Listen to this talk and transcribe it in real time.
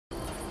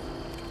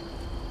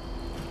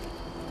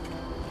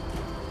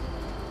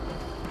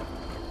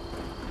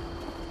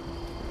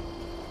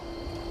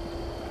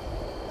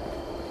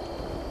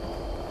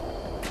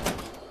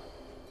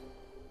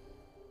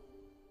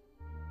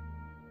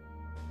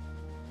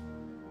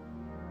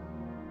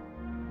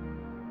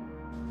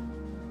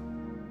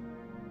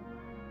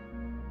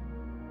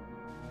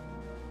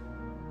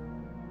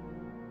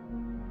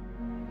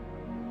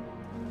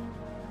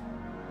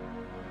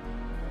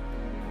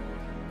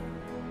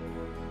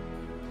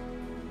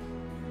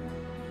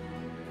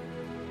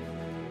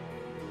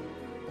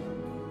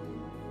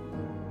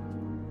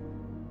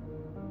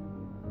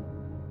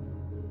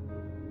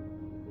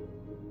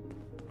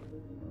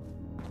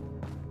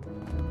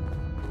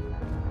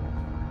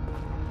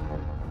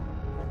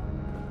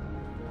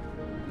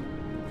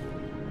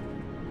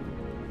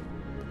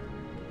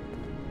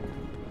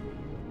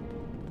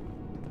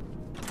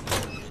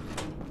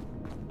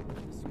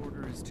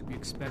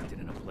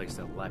expected in a place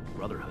that lacked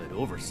Brotherhood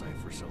oversight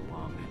for so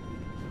long.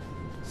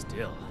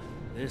 Still,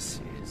 this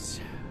is...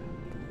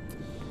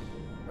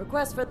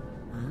 Request for...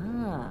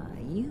 Ah,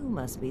 you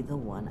must be the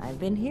one I've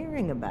been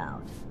hearing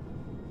about.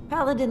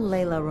 Paladin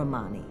Leila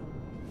Rahmani.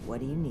 What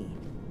do you need?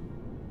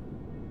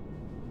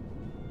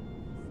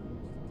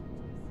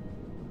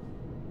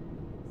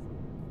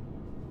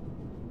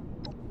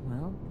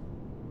 Well,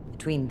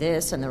 between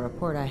this and the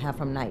report I have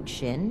from Knight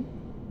Shin,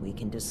 we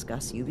can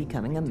discuss you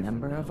becoming a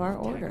member of our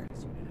order.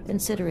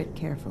 Consider it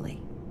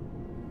carefully.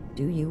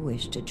 Do you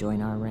wish to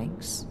join our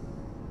ranks?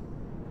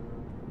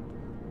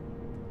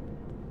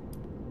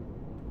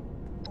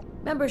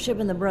 Membership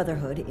in the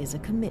Brotherhood is a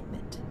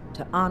commitment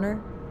to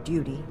honor,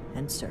 duty,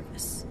 and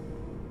service.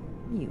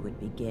 You would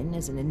begin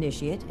as an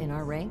initiate in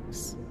our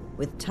ranks.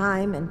 With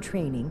time and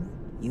training,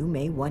 you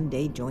may one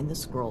day join the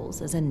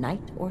scrolls as a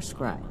knight or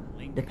scribe,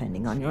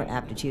 depending on your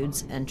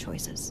aptitudes and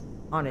choices.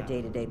 On a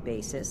day-to-day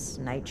basis,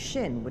 Knight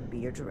Shin would be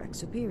your direct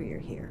superior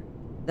here,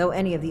 though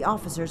any of the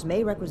officers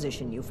may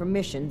requisition you for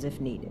missions if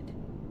needed.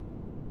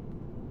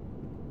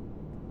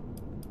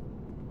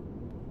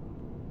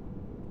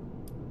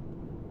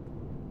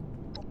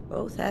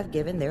 Both have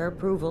given their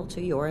approval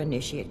to your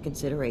initiate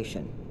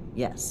consideration.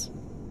 Yes.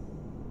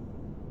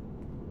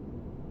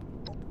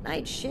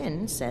 Knight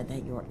Shin said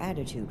that your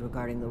attitude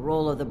regarding the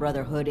role of the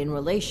Brotherhood in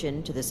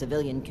relation to the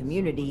civilian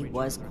community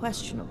was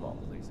questionable.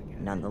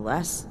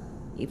 Nonetheless,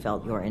 he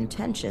felt your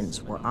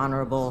intentions were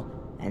honorable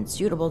and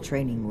suitable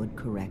training would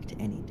correct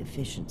any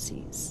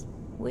deficiencies.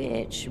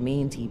 Which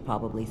means he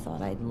probably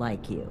thought I'd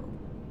like you.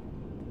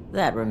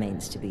 That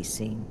remains to be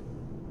seen.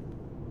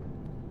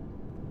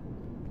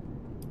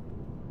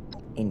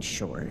 In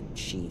short,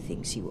 she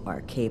thinks you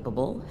are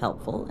capable,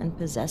 helpful, and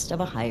possessed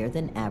of a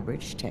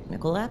higher-than-average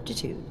technical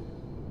aptitude.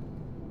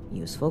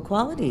 Useful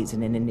qualities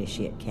in an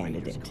initiate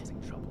candidate.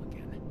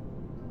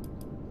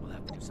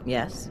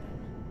 Yes?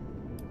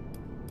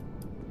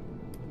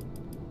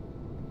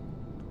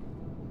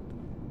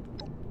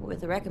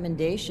 With the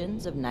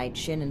recommendations of Knight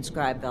Shin and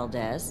Scribe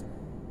Valdez,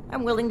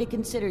 I'm willing to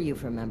consider you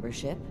for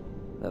membership.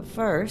 But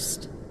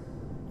first,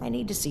 I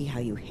need to see how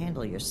you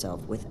handle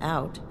yourself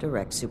without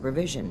direct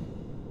supervision.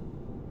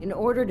 In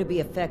order to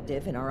be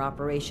effective in our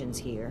operations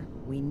here,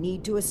 we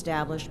need to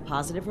establish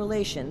positive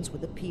relations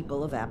with the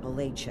people of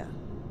Appalachia.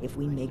 If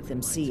we make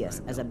them see us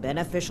as a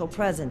beneficial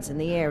presence in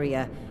the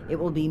area, it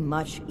will be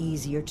much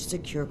easier to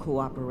secure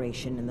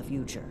cooperation in the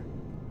future.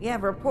 We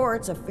have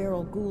reports of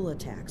feral ghoul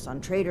attacks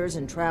on traders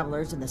and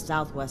travelers in the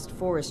southwest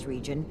forest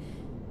region,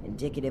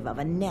 indicative of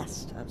a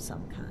nest of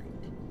some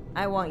kind.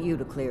 I want you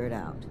to clear it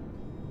out.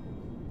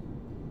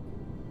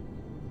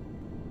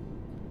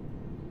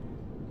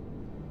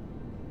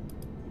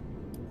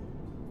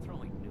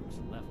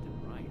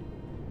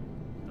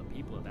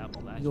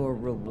 Your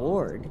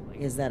reward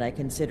is that I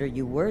consider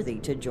you worthy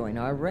to join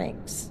our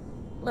ranks.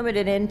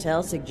 Limited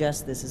intel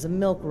suggests this is a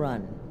milk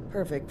run,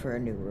 perfect for a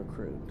new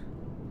recruit.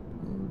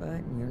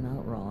 But you're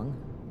not wrong.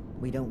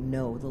 We don't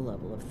know the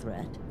level of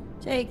threat.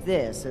 Take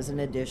this as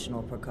an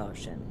additional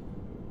precaution.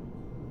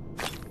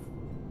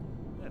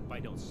 If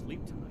I don't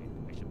sleep tonight,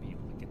 I should be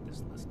able to get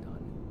this list done.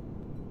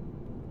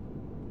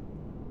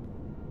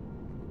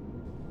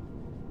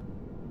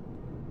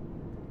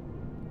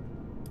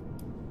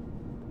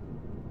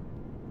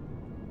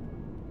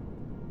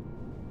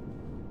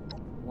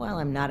 While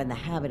I'm not in the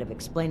habit of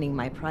explaining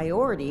my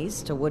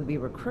priorities to would-be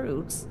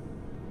recruits,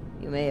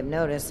 you may have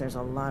noticed there's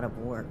a lot of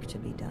work to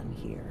be done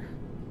here.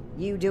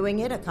 You doing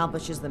it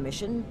accomplishes the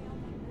mission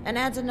and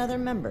adds another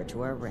member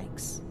to our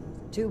ranks.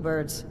 2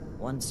 birds,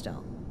 1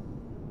 stone.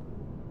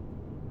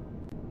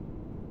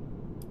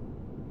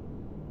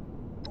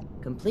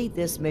 Complete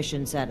this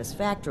mission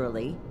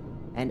satisfactorily,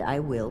 and I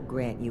will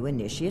grant you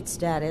initiate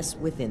status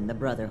within the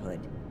Brotherhood.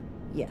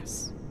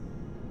 Yes.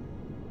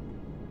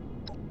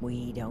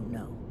 We don't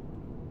know.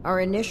 Our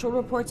initial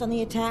reports on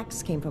the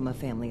attacks came from a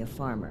family of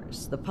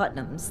farmers, the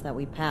Putnams, that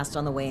we passed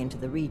on the way into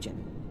the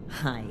region.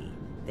 I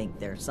think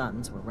their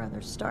sons were rather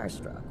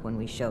starstruck when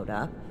we showed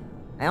up.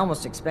 I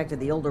almost expected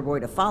the older boy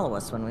to follow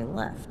us when we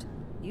left.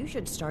 You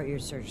should start your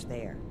search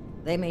there.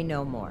 They may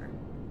know more.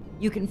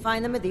 You can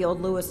find them at the old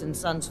Lewis &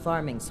 Sons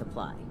farming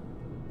supply.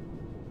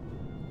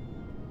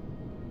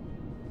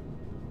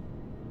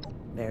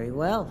 Very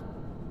well.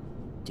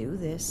 Do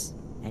this,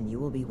 and you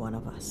will be one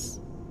of us,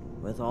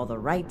 with all the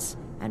rights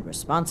and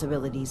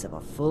responsibilities of a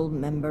full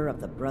member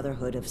of the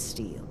Brotherhood of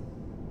Steel.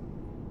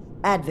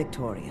 Ad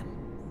Victoriam.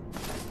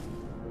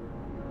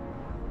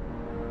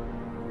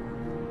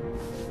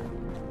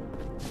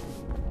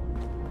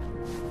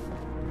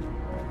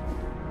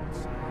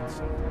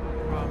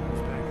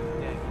 Problems back in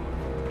the day.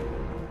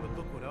 But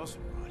look what else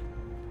we brought.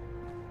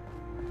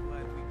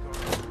 Glad we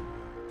got.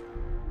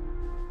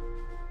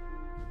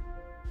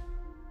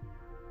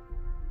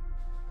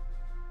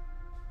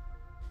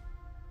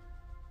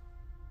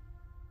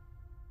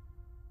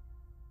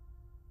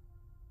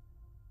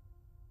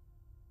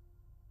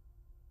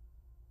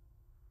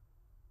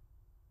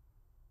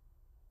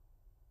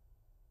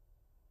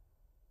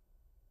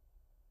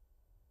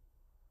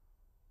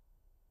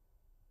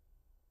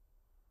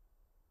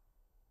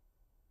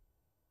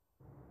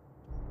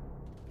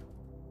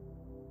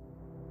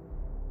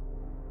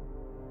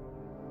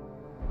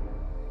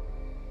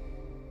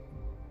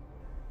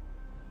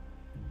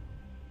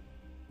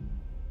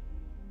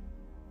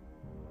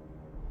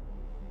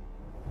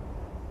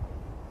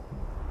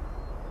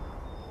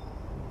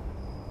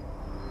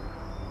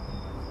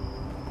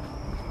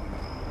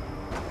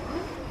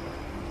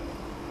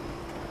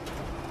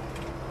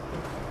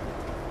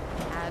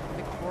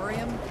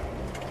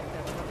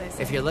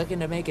 If you're looking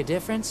to make a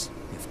difference,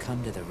 you've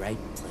come to the right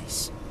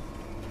place.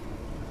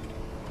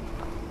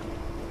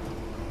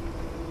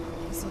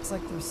 This looks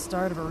like the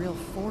start of a real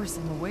force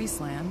in the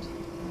wasteland.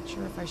 Not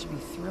sure if I should be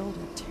thrilled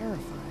or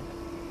terrified.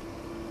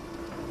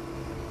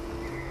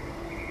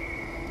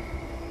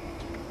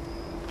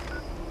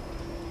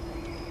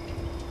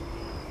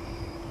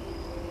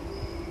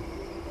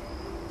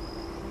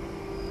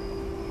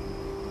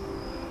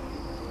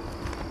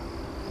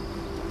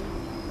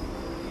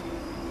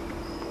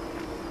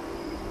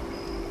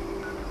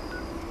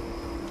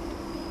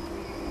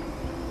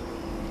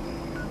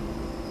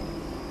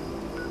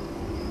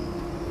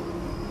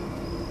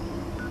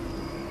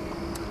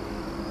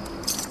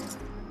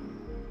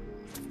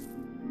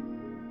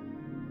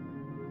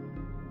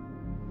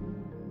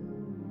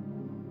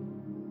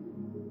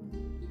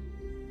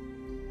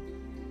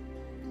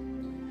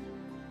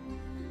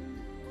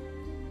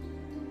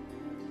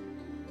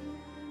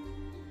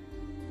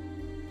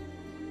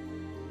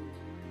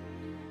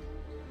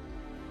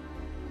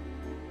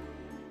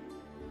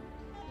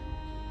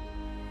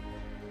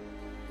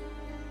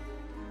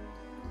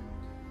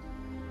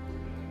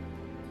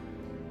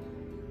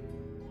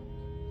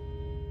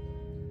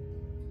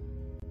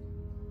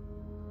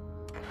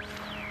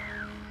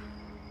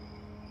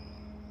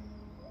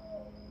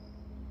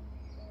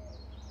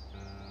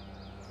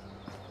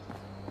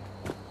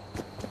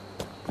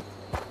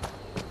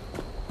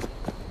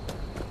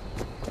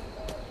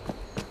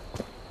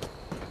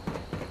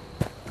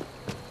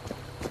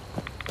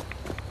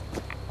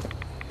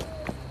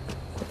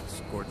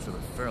 So the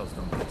ferals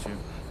don't get you.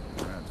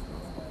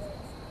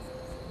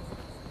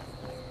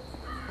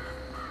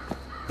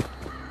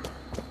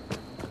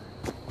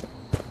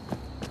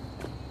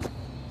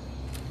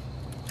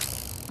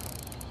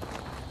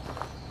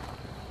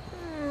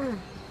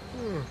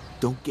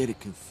 Don't get it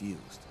confused.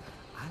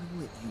 I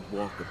don't let you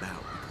walk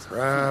about because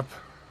crap,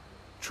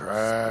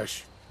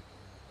 trash,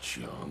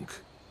 junk.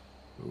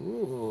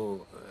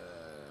 Ooh,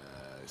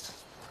 this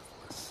is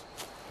worthless.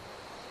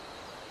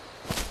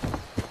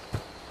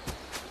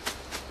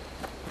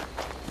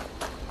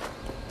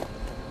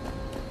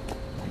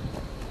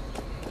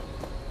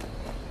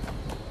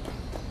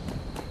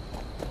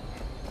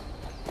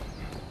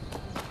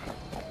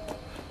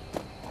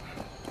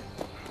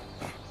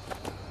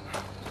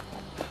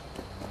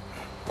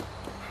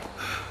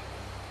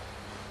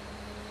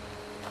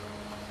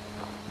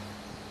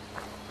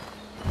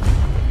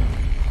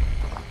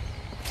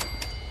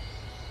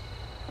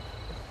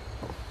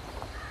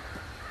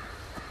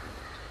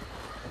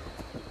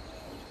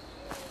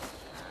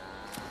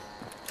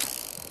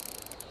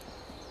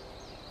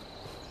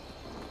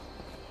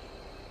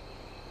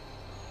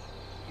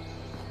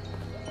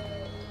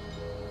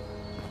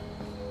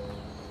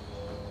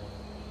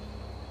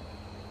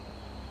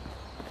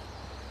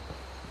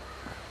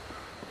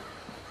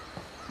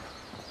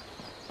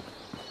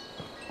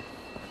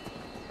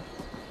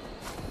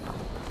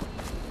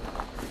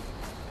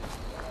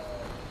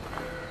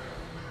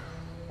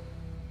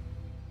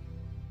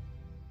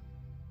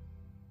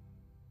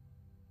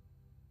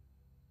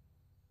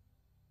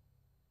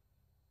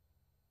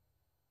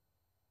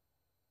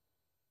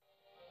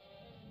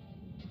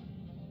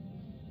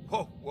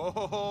 Whoa,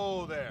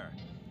 whoa there.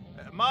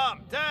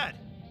 Mom, Dad!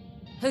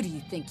 Who do you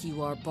think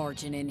you are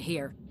barging in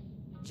here?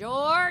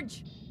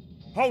 George?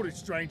 Hold it,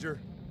 stranger.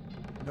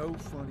 No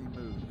funny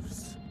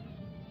moves.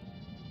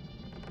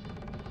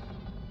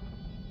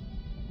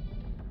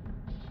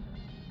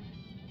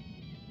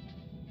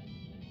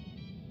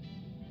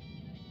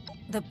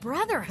 The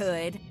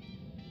Brotherhood?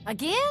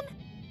 Again?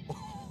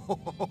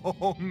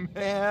 Oh,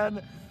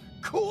 man.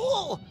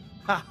 Cool!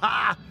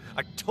 Haha!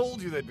 I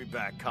told you they'd be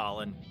back,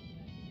 Colin.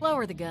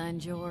 Lower the gun,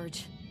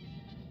 George.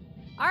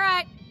 All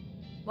right.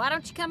 Why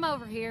don't you come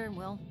over here and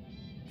we'll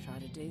try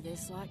to do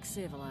this like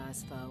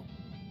civilized folk.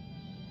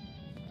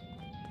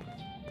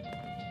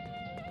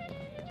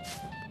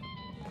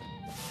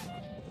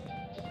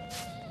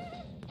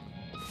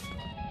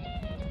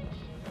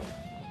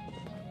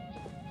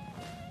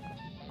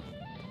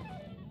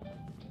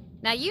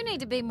 Now you need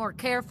to be more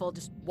careful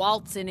just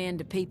waltzing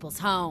into people's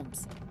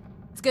homes.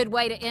 It's a good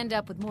way to end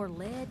up with more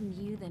lead in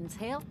you than's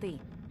healthy.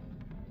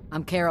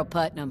 I'm Carol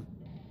Putnam.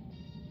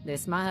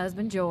 This is my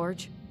husband,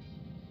 George.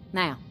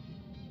 Now,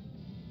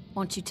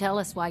 won't you tell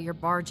us why you're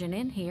barging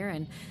in here,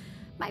 and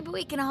maybe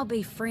we can all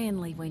be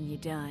friendly when you're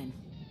done.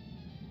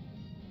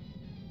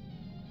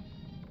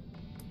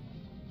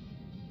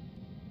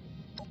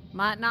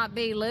 Might not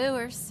be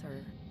Lewis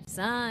or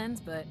Sons,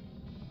 but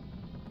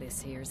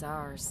this here's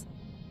ours.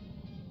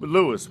 But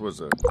Lewis was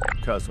a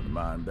cousin of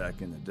mine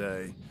back in the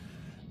day.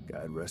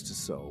 God rest his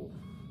soul.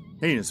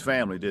 He and his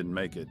family didn't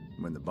make it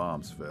when the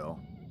bombs fell.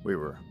 We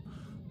were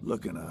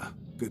looking a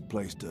good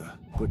place to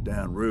put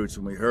down roots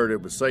when we heard it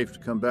was safe to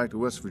come back to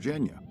West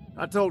Virginia.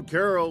 I told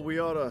Carol we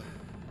ought to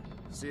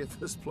see if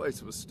this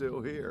place was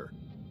still here.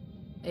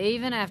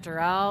 Even after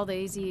all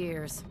these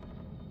years,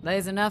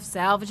 there's enough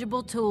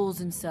salvageable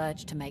tools and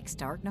such to make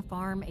starting a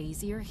farm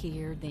easier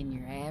here than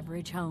your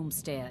average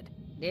homestead.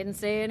 Didn't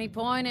see any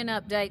point in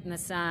updating the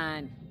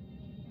sign.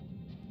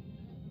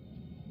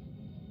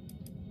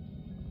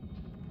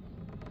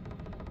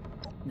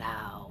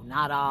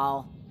 not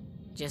all.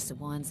 Just the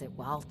ones that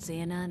waltz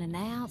in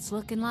unannounced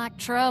looking like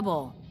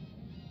trouble.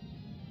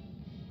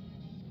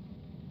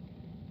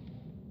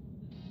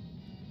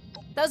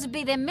 Those would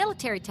be them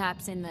military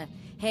types in the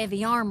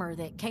heavy armor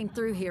that came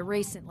through here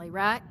recently,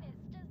 right?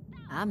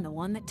 I'm the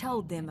one that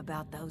told them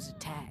about those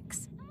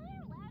attacks.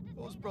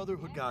 Those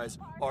Brotherhood guys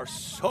are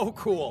so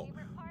cool.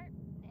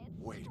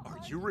 Wait, are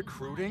you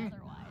recruiting?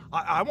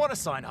 I want to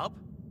sign up.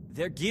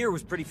 Their gear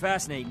was pretty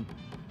fascinating.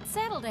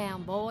 Settle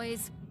down,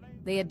 boys.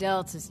 The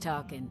adults is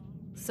talking.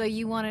 So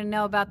you want to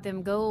know about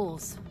them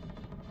ghouls?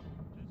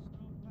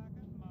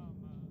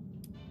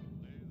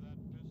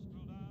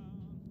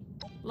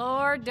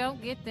 Lord,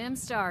 don't get them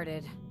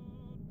started.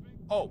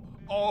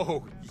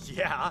 Oh,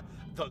 yeah.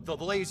 The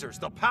lasers,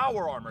 the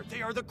power armor,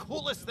 they are the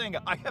coolest thing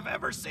I have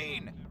ever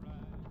seen.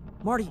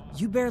 Marty,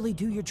 you barely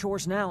do your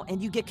chores now,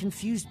 and you get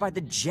confused by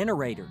the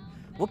generator.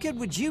 What good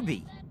would you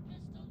be?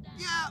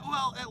 Yeah,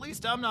 well, at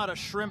least I'm not a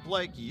shrimp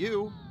like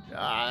you.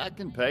 I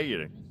can pay you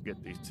to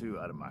get these two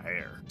out of my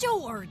hair.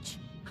 George!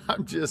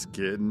 I'm just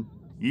kidding.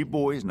 You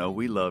boys know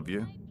we love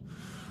you.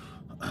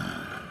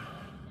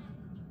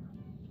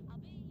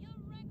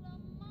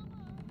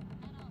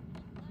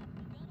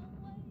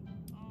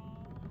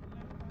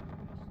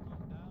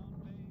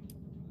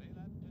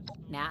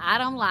 Now, I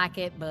don't like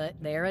it, but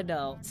they're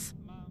adults.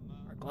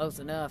 Or close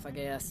enough, I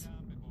guess.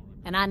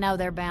 And I know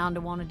they're bound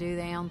to want to do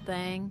their own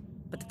thing,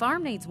 but the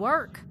farm needs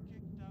work.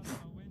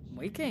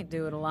 We can't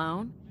do it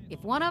alone.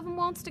 If one of them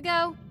wants to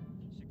go,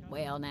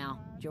 well now,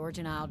 George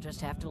and I'll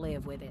just have to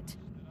live with it.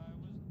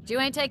 But you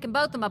ain't taking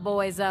both of my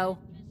boys, though.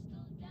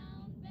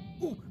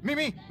 Ooh,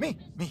 me.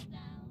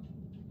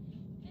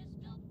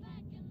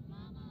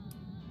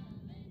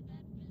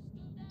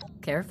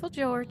 Careful,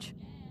 George.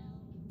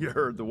 You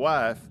heard the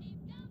wife.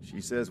 She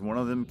says one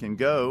of them can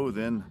go,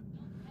 then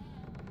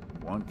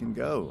one can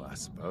go, I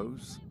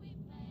suppose.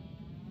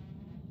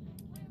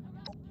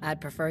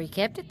 I'd prefer you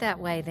kept it that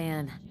way,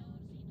 then.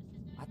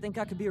 I think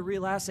I could be a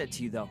real asset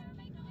to you, though.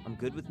 I'm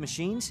good with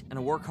machines, and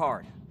I work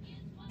hard.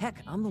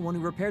 Heck, I'm the one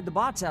who repaired the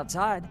bots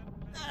outside.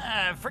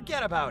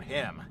 Forget about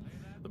him.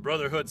 The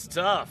Brotherhood's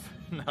tough,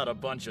 not a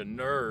bunch of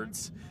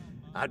nerds.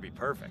 I'd be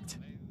perfect.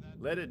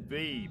 Let it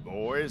be,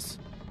 boys.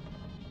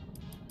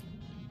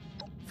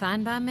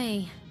 Fine by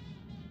me.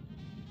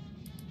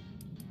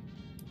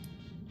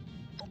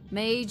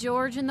 Me,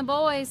 George, and the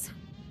boys.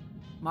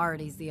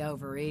 Marty's the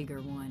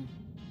overeager one.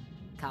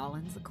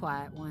 Colin's the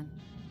quiet one.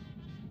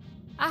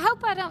 I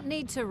hope I don't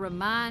need to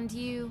remind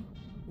you,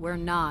 we're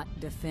not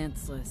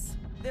defenseless.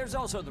 There's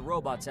also the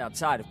robots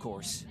outside, of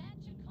course.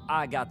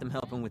 I got them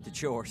helping with the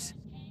chores.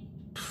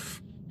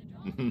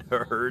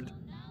 Nerd.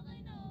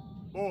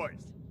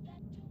 Boys,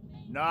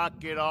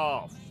 knock it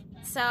off.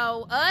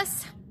 So,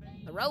 us,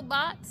 the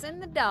robots,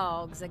 and the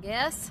dogs, I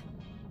guess.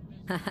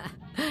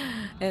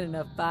 And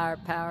enough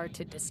firepower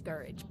to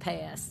discourage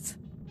pests.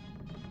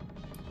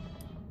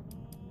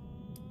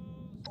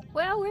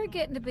 Well, we're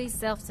getting to be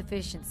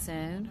self-sufficient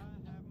soon.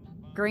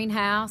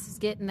 Greenhouse is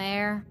getting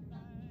there.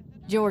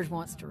 George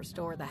wants to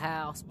restore the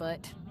house,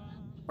 but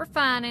we're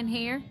fine in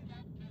here.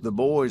 The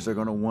boys are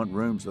gonna want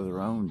rooms of their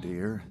own,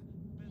 dear.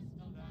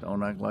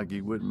 Don't act like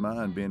you wouldn't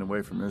mind being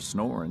away from their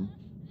snoring.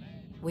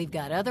 We've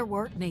got other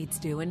work needs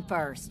doing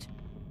first.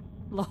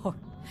 Lord,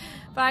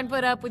 if I can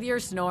put up with your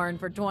snoring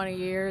for 20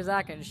 years,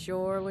 I can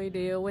surely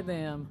deal with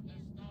them.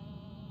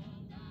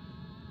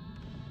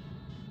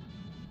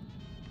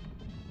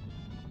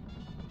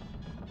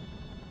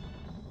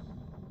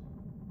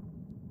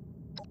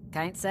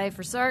 Can't say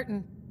for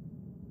certain.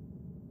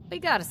 We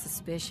got a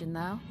suspicion,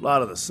 though. A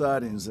lot of the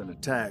sightings and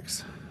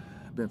attacks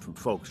have been from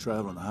folks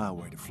traveling the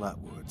highway to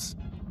Flatwoods.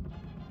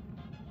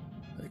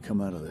 They come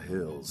out of the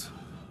hills,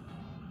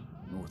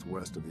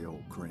 northwest of the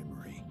old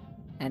creamery.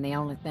 And the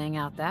only thing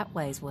out that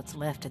way is what's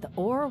left of the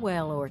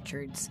Orwell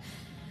orchards.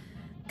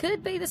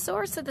 Could be the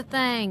source of the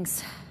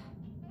things.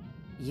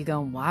 You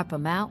gonna wipe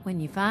them out when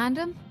you find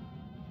them?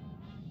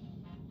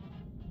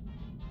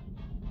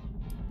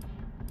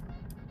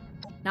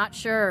 Not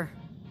sure.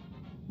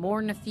 More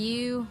than a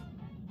few,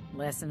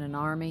 less than an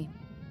army.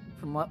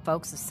 From what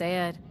folks have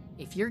said,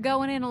 if you're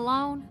going in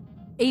alone,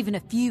 even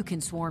a few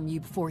can swarm you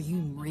before you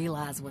even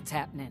realize what's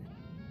happening.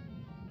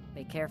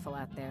 Be careful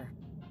out there.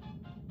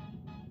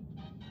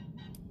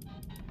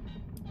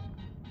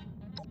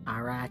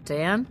 All right,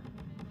 then.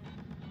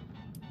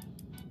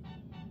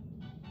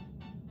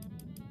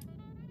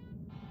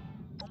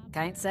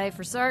 Can't say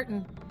for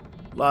certain.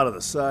 A lot of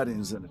the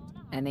sightings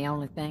And the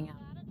only thing...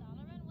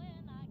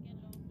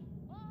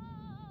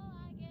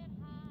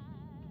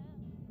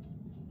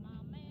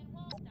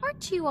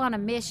 Aren't you on a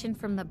mission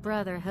from the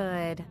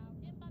Brotherhood?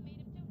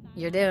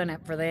 You're doing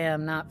it for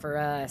them, not for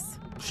us.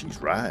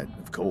 She's right,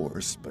 of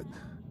course, but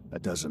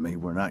that doesn't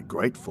mean we're not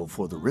grateful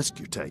for the risk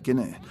you're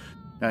taking.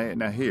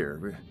 Now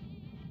here,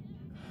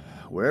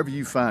 wherever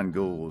you find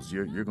ghouls,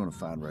 you're going to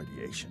find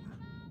radiation.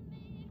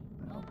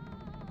 Now,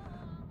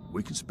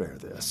 we can spare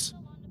this.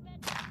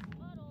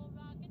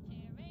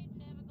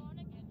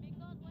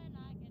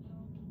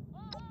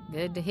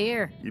 Good to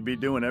hear. You'd be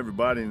doing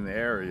everybody in the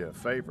area a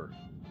favor.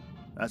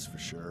 that's for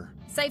sure.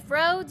 Safe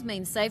roads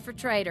mean safer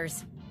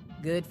traders.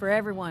 Good for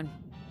everyone.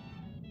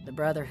 The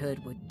Brotherhood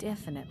would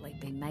definitely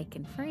be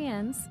making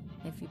friends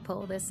if you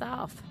pull this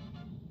off.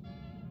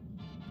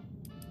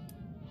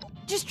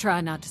 Just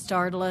try not to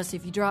startle us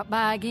if you drop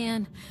by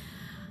again.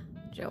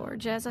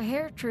 George has a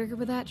hair trigger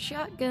with that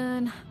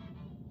shotgun.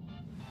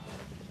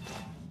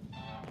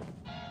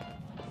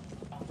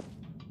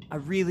 I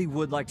really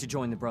would like to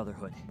join the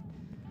Brotherhood.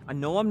 I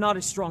know I'm not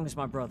as strong as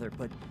my brother,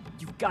 but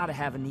you've got to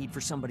have a need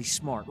for somebody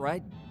smart,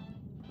 right?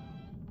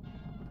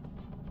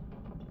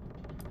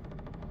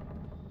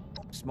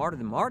 Smarter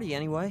than Marty,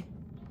 anyway.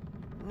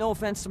 No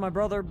offense to my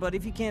brother, but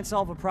if he can't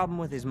solve a problem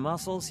with his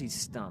muscles, he's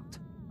stumped.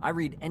 I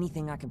read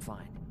anything I can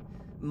find.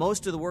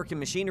 Most of the work and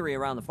machinery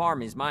around the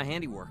farm is my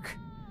handiwork.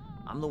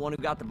 I'm the one who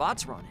got the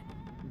bots running.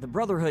 The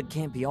Brotherhood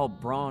can't be all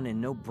brawn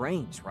and no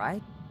brains,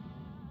 right?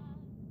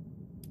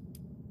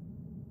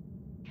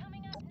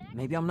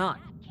 Maybe I'm not,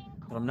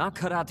 but I'm not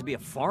cut out to be a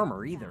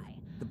farmer either.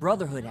 The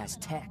Brotherhood has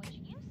tech,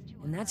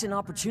 and that's an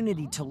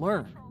opportunity to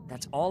learn.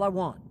 That's all I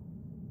want.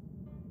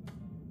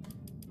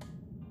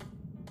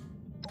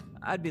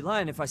 I'd be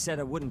lying if I said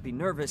I wouldn't be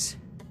nervous.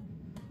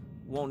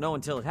 Won't know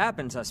until it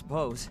happens, I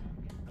suppose.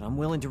 But I'm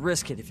willing to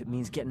risk it if it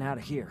means getting out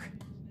of here.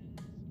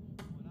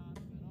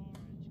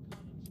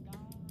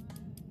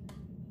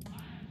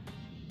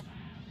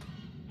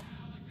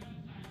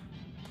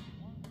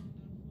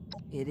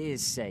 It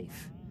is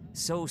safe.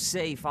 So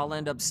safe, I'll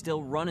end up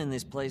still running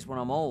this place when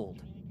I'm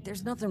old.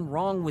 There's nothing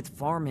wrong with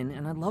farming,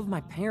 and I love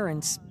my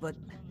parents, but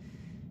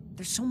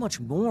there's so much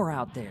more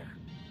out there.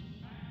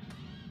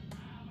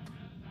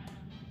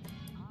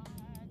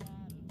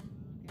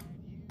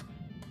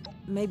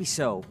 Maybe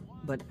so,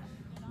 but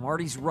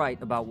Marty's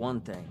right about one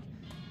thing.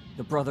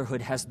 The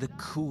Brotherhood has the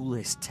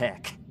coolest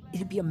tech.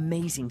 It'd be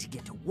amazing to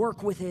get to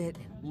work with it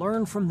and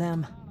learn from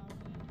them.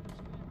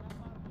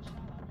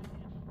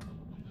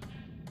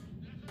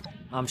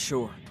 I'm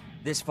sure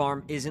this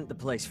farm isn't the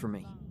place for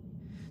me.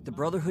 The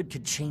Brotherhood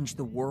could change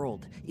the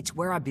world. It's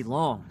where I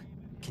belong.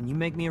 Can you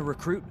make me a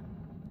recruit?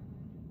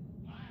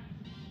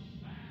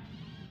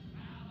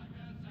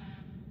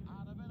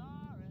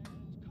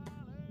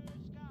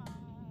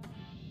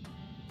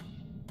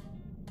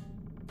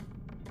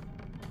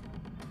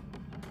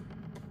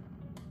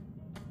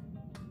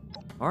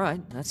 All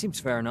right, that seems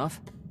fair enough.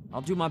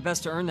 I'll do my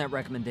best to earn that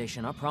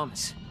recommendation, I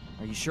promise.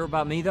 Are you sure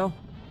about me, though?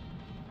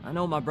 I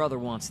know my brother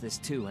wants this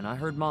too, and I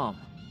heard Mom.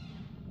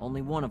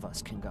 Only one of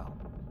us can go.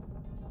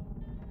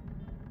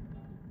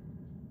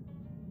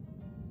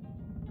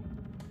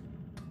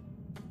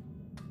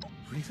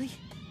 Really?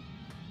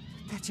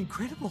 That's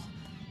incredible.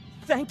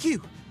 Thank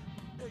you.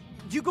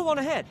 You go on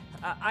ahead.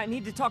 I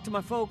need to talk to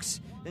my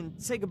folks and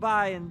say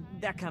goodbye and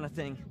that kind of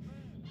thing.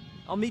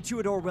 I'll meet you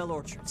at Orwell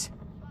Orchards.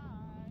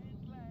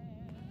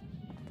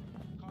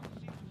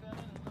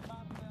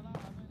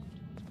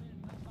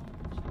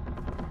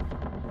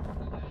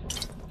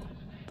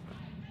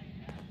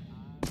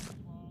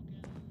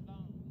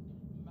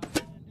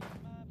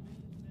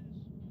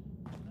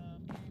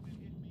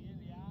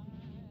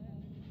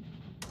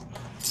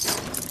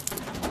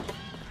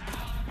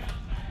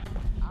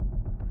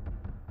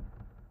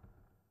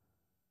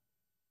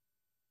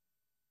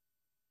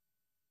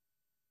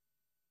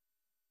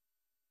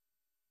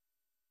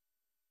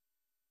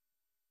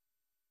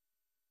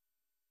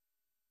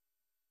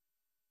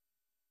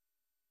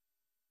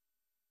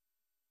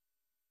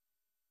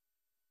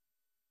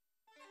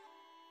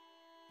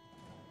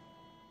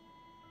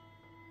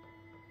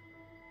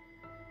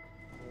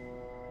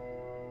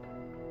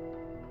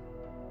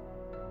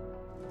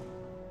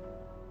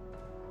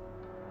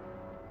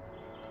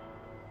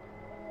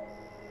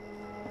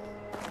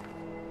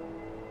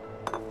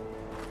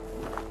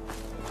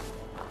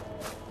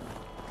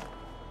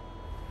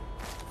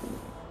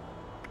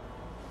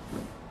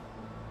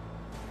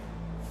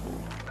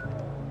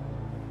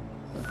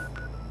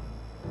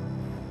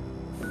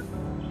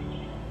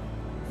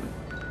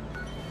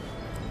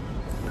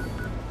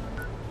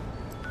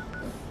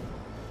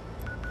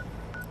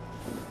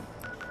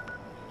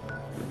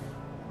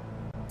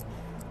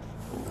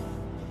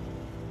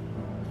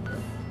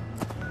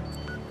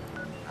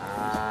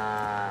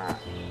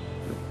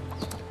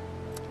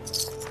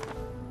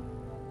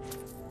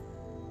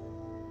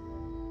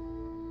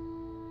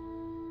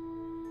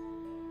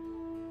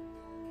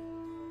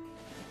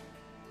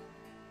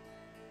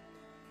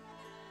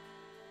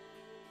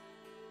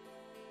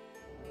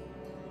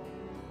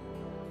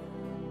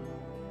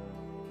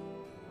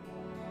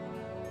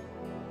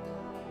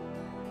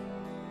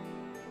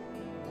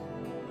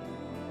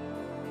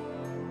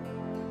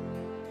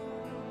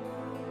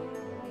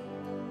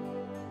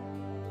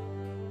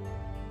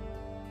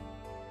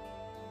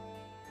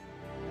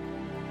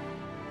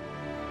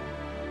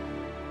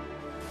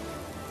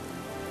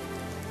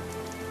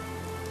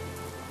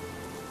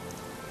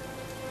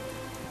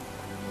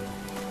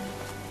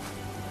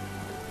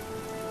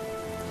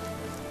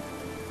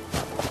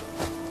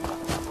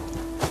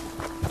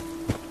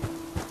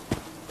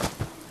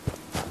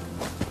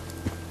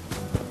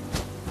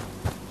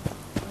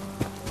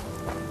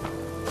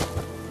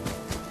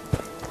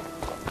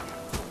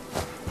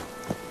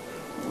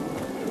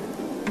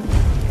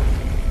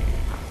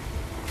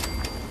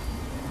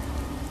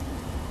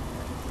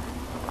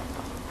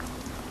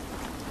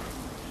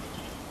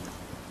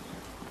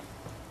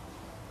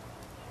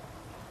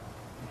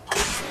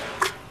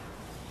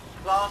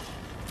 Plant,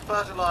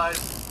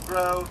 fertilize,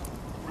 grow,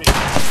 reap.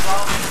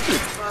 Plant,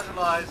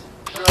 fertilize,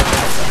 grow.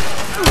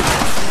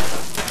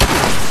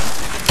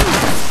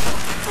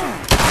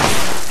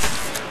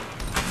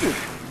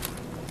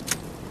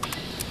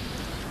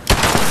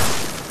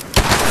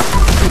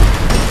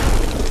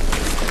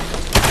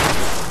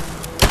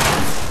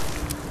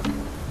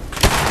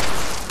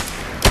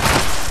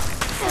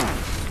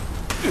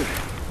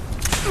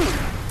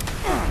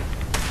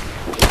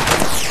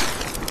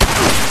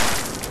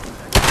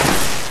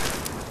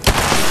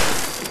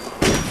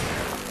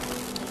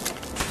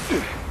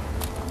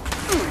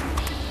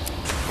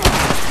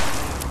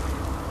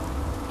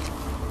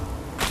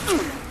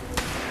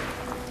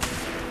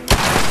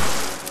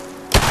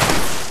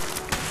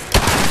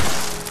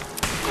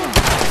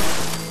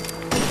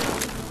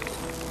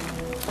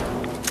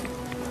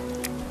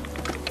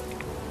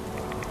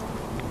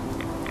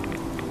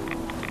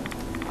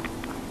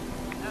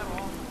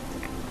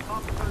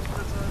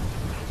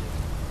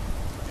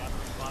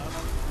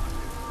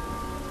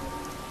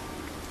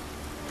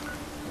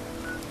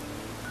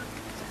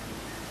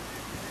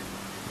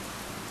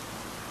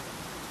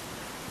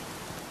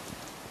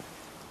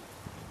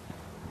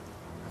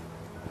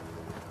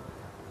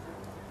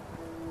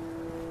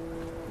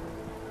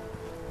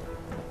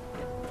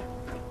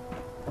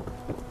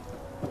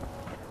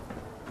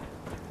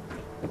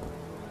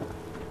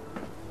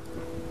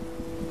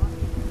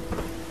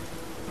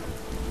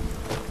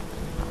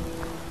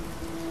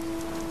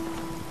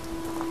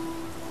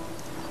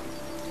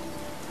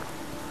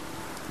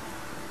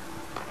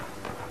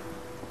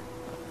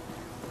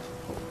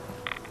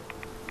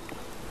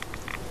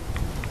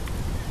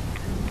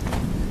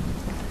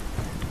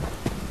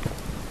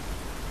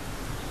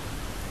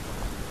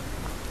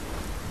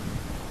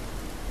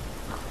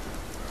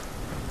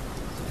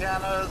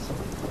 Scanners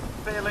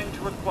failing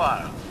to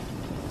acquire.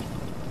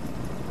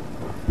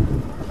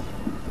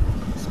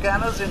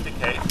 Scanners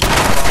indicate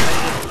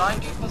that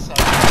 90%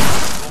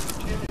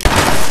 of your material.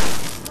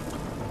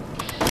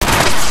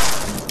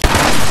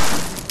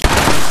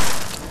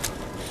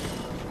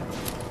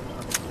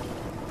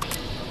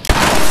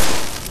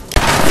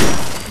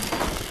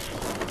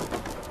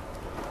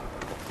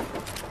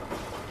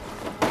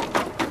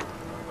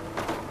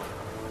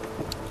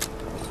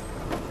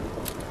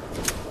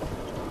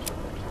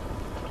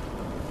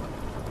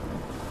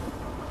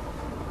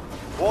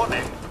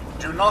 Warning,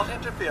 do not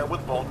interfere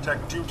with Vault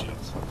Tech duties.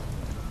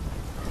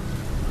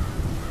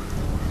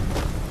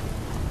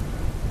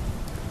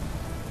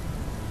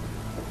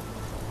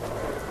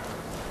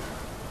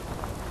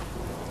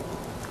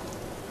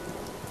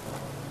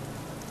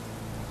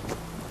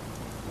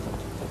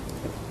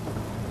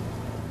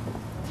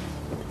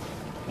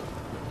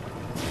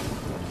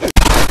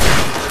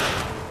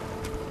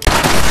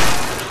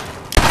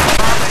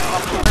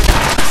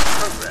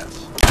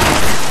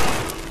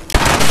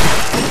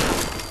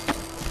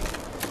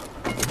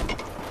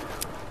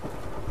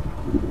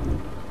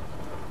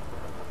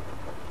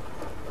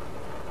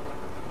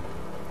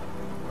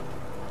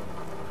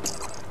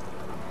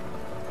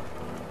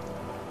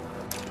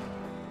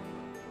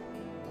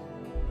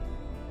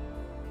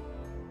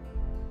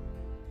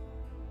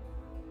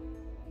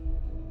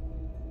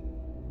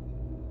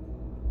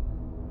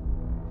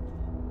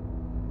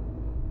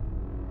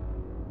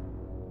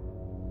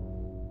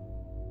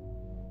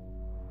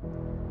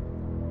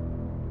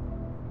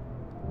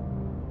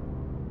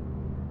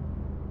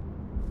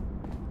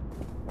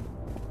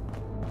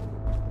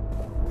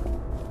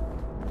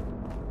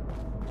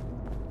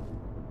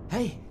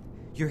 Hey,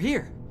 you're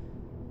here.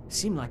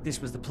 Seemed like this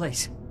was the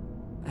place.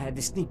 I had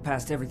to sneak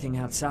past everything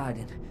outside,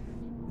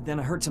 and then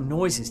I heard some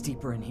noises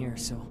deeper in here,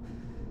 so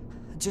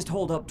I just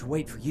holed up to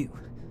wait for you.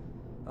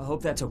 I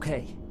hope that's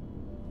okay.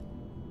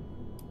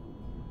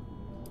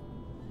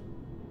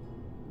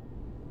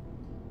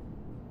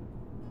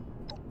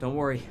 Don't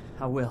worry,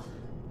 I will.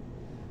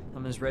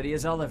 I'm as ready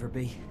as I'll ever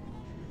be.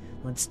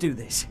 Let's do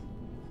this.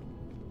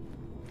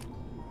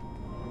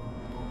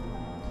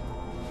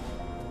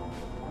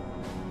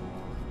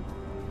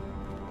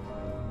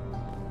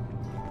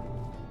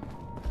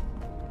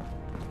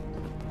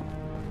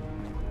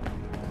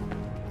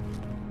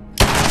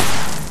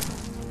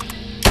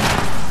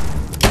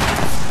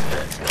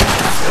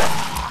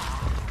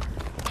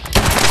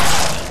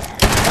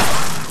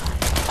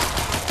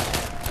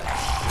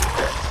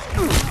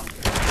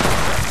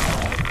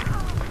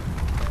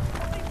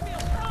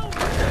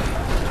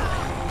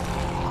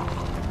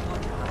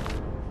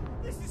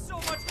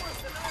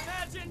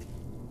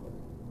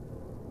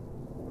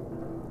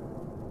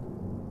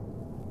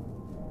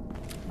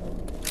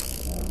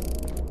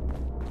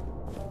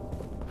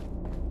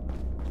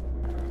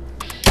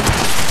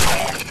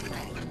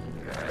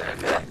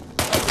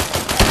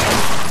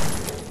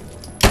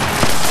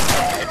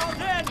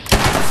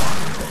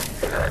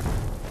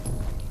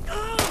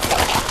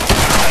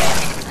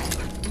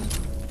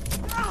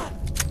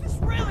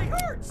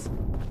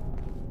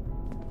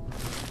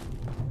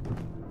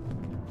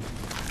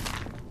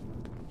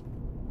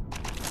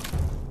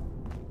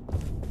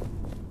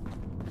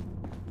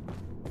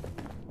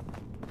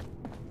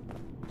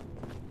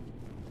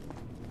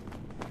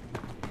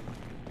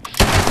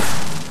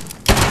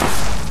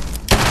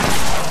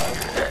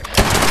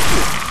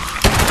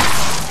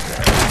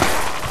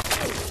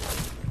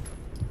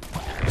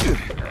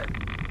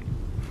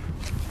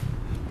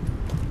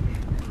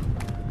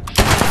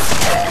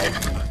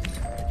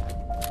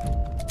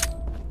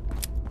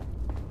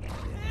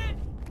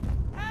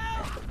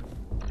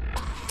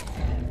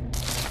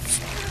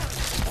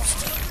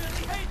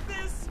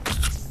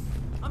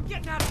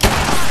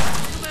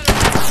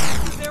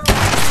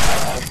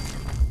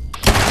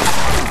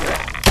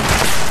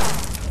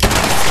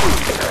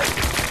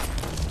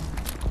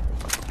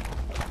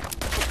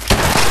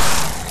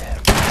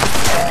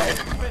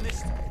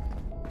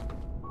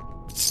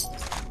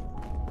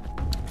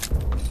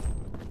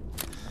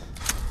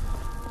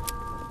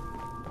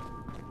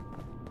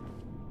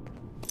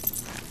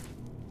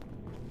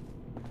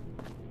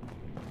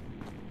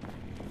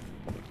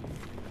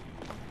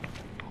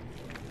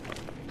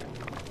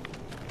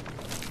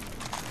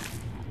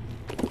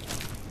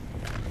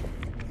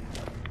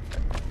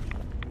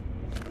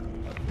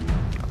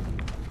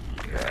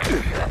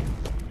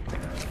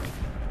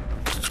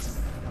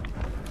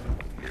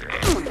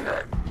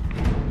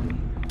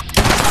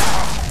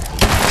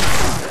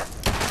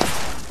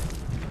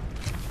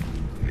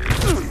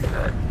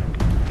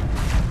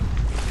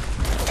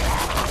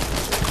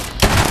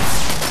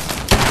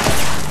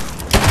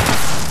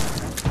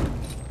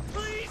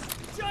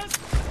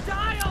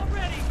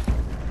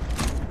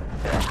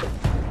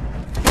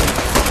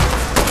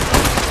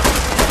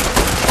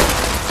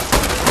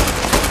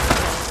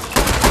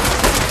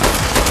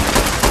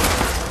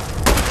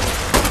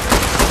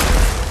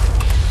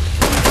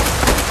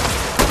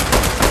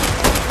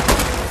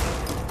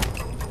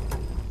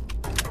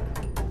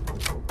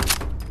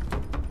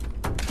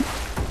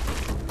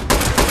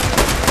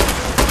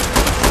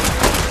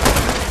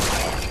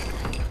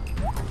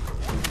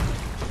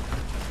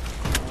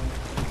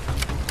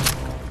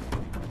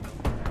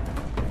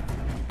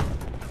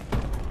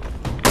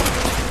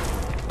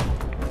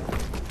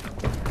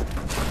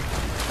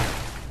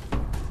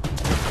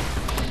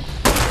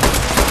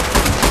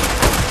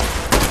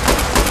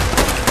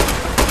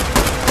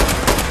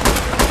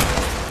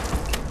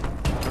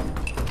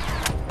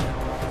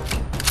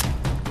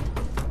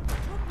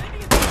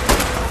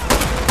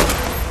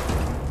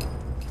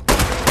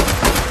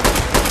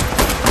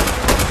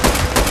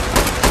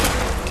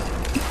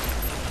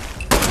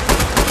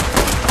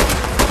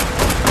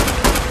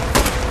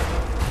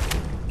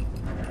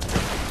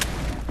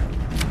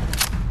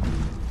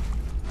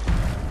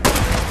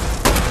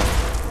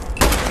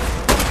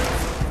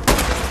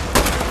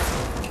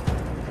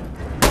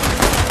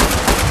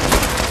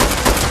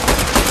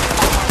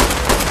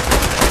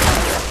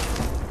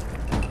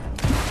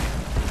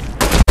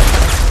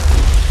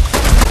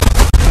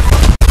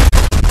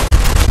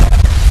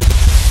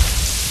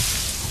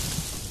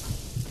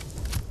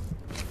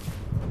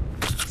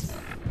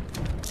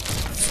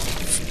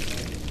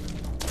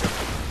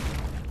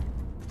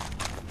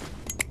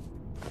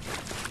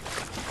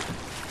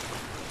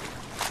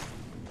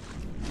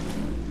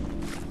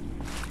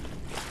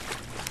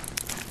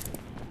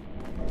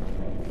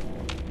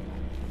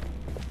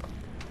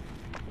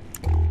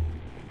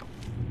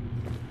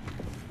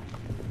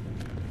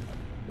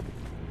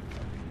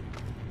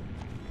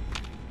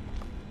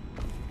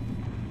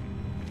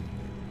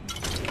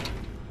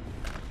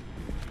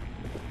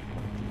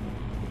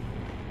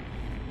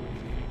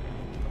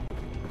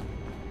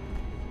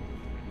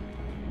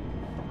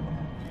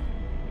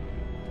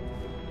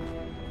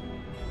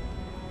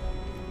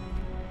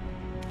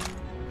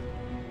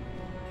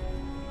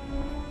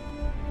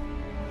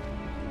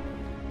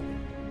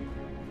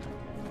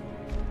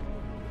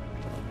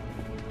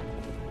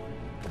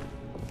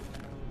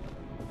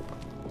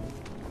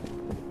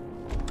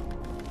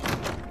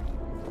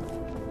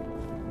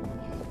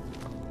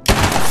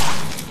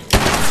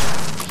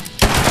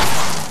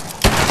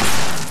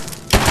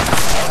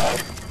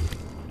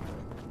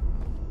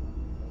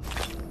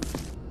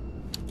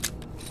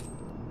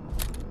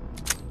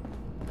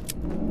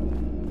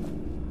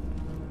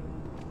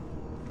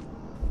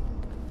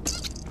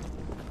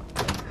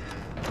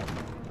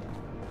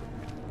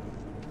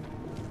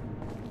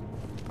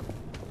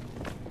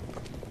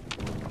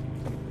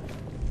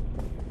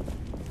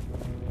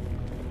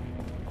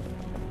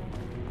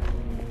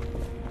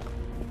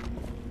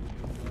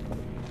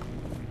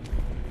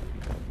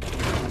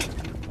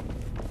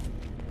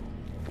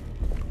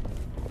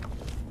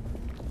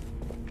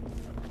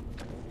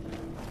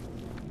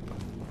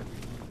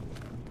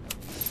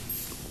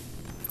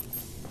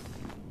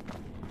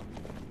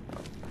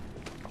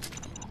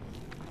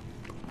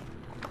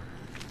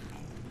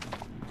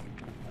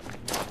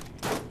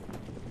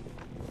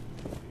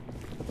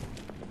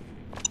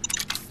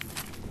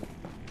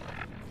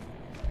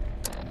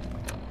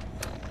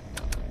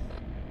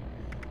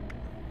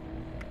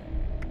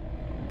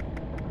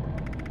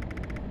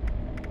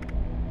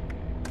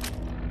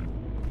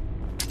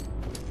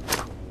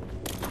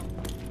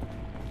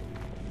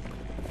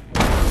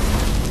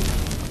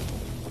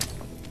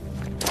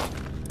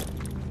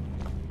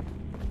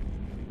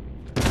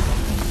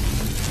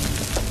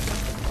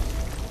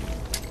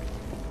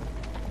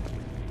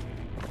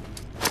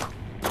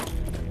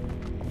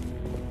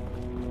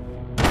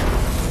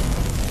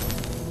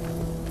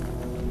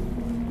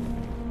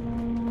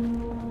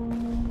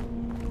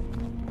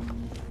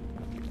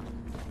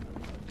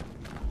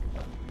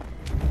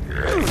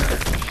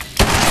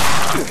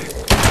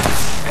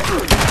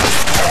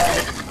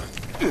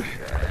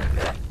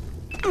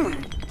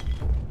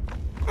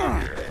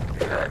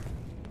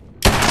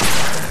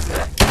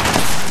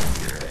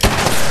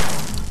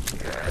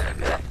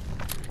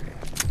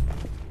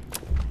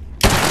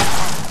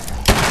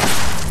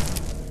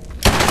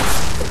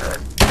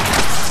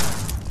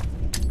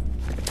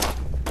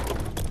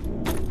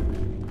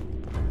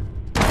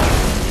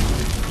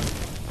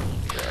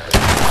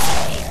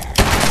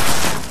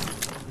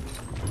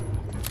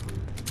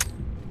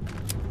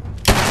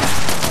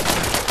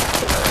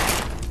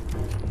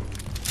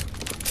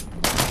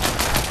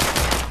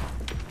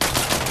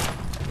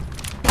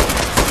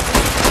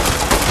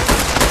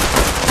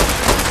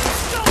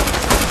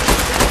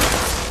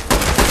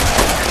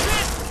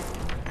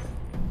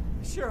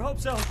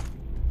 so.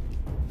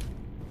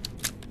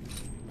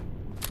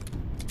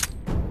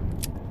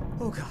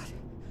 Oh, God.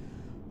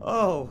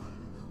 Oh,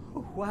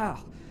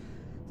 wow.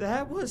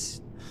 That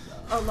was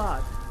a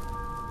lot.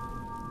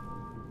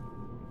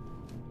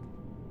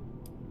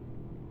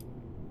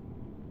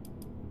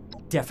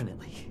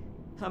 Definitely.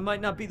 I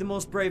might not be the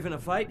most brave in a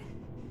fight,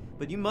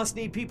 but you must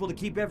need people to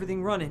keep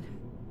everything running.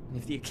 And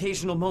if the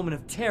occasional moment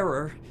of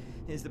terror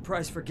is the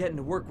price for getting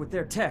to work with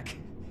their tech,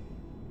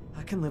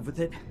 I can live with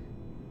it.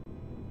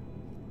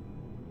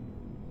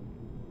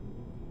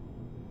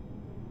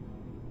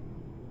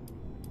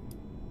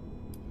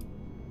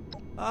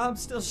 I'm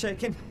still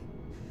shaking.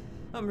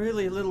 I'm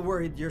really a little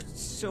worried you're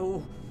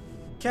so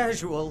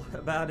casual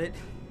about it.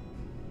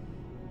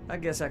 I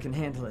guess I can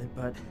handle it,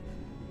 but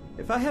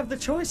if I have the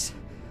choice,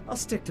 I'll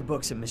stick to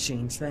books and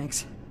machines,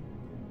 thanks.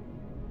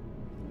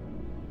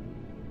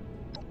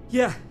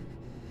 Yeah,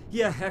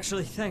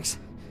 actually, thanks.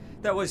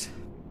 That was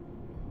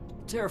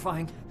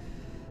terrifying.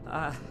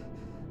 I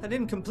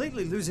didn't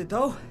completely lose it,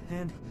 though,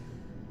 and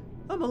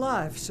I'm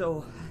alive,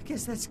 so I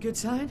guess that's a good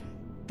sign.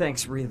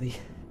 Thanks, really.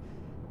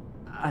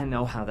 I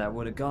know how that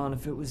would have gone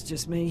if it was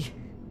just me.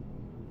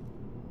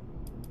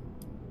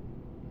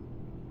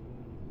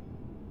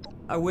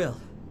 I will.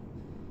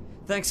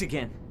 Thanks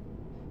again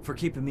for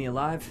keeping me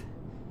alive,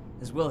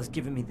 as well as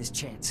giving me this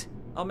chance.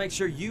 I'll make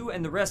sure you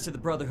and the rest of the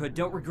Brotherhood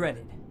don't regret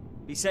it.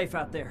 Be safe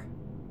out there.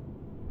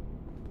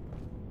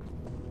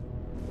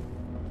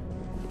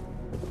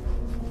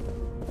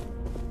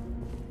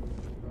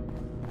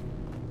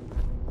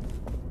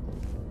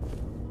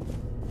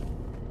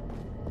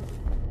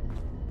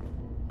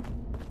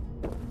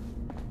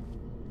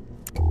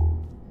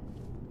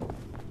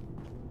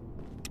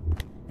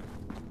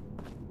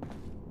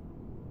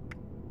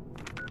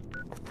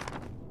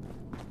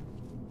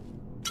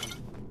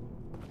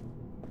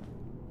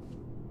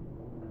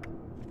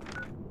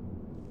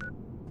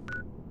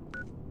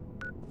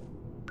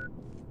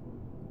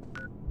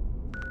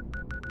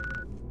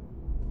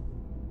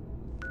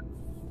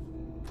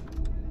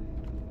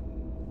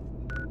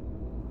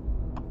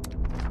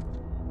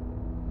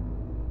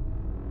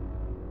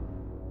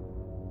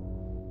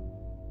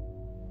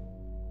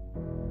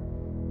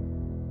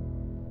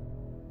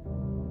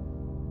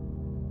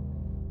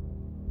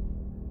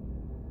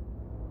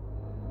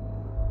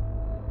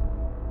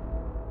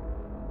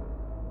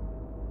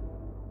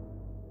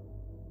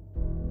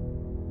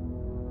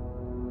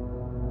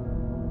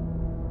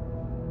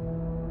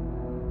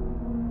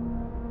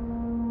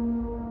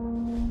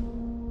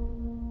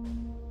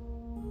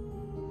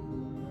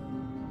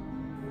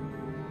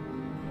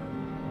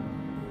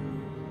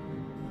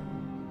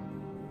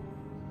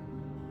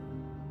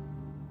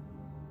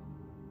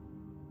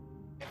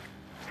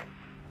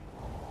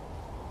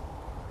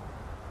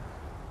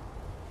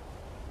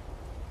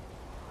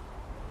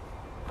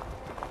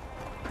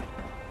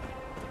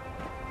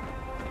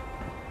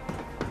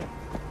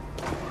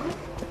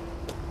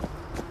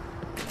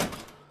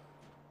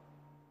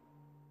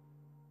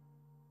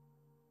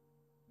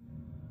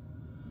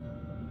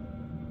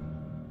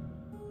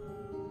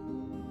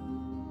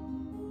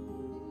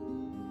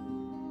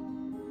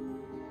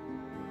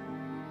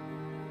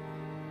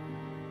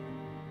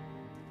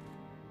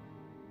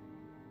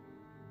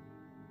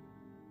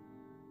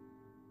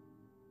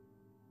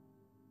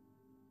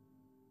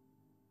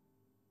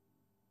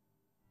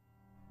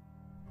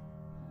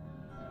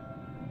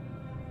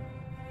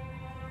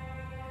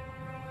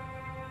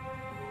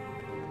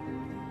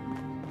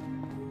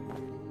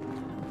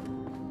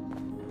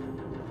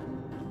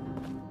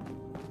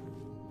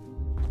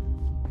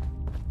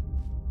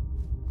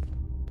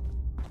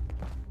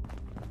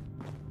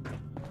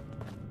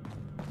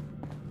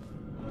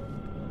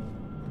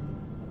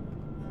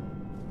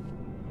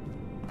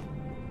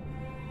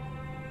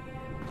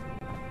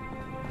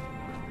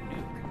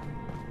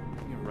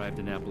 Arrived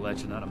in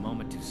Appalachian not a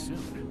moment too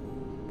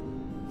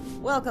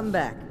soon. Welcome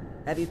back.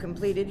 Have you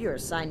completed your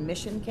assigned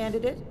mission,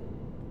 candidate?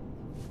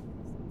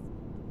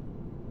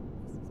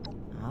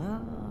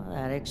 Ah,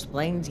 that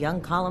explains young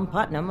Colin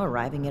Putnam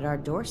arriving at our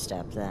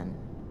doorstep, then.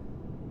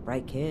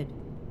 Bright kid.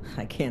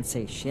 I can't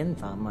say Shin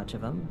thought much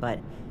of him, but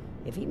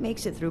if he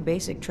makes it through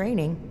basic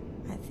training,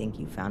 I think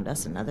you found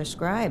us another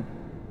scribe.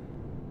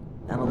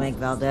 That'll make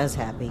Valdez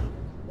happy.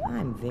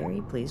 I'm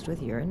very pleased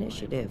with your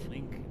initiative.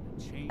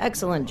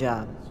 Excellent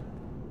job.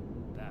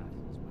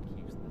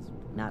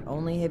 Not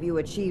only have you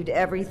achieved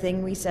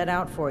everything we set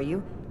out for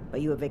you, but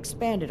you have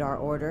expanded our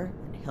order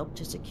and helped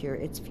to secure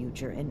its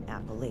future in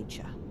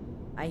Appalachia.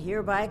 I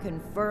hereby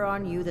confer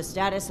on you the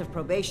status of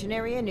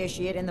probationary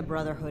initiate in the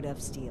Brotherhood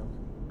of Steel.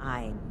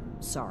 I'm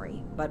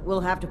sorry, but we'll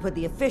have to put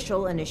the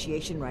official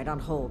initiation right on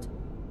hold.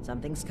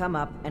 Something's come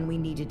up, and we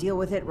need to deal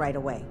with it right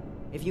away.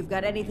 If you've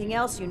got anything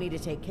else you need to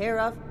take care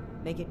of,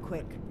 make it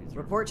quick.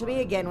 Report to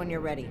me again when you're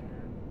ready.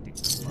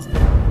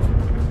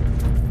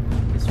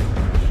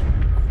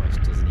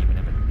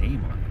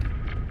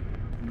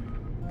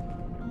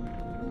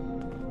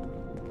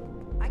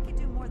 I could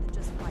do more than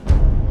just fight,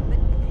 but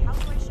how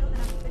do I show that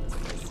I'm fit to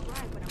be a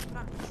scribe when I'm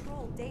on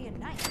patrol day and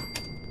night?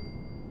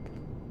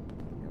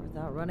 You're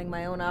without Well, running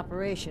my own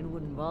operation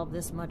would involve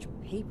this much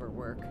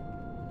paperwork.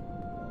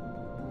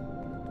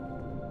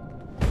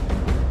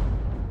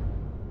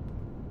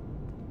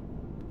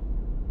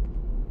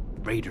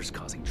 Raiders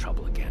causing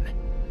trouble again.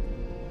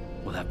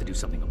 We'll have to do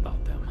something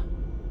about that.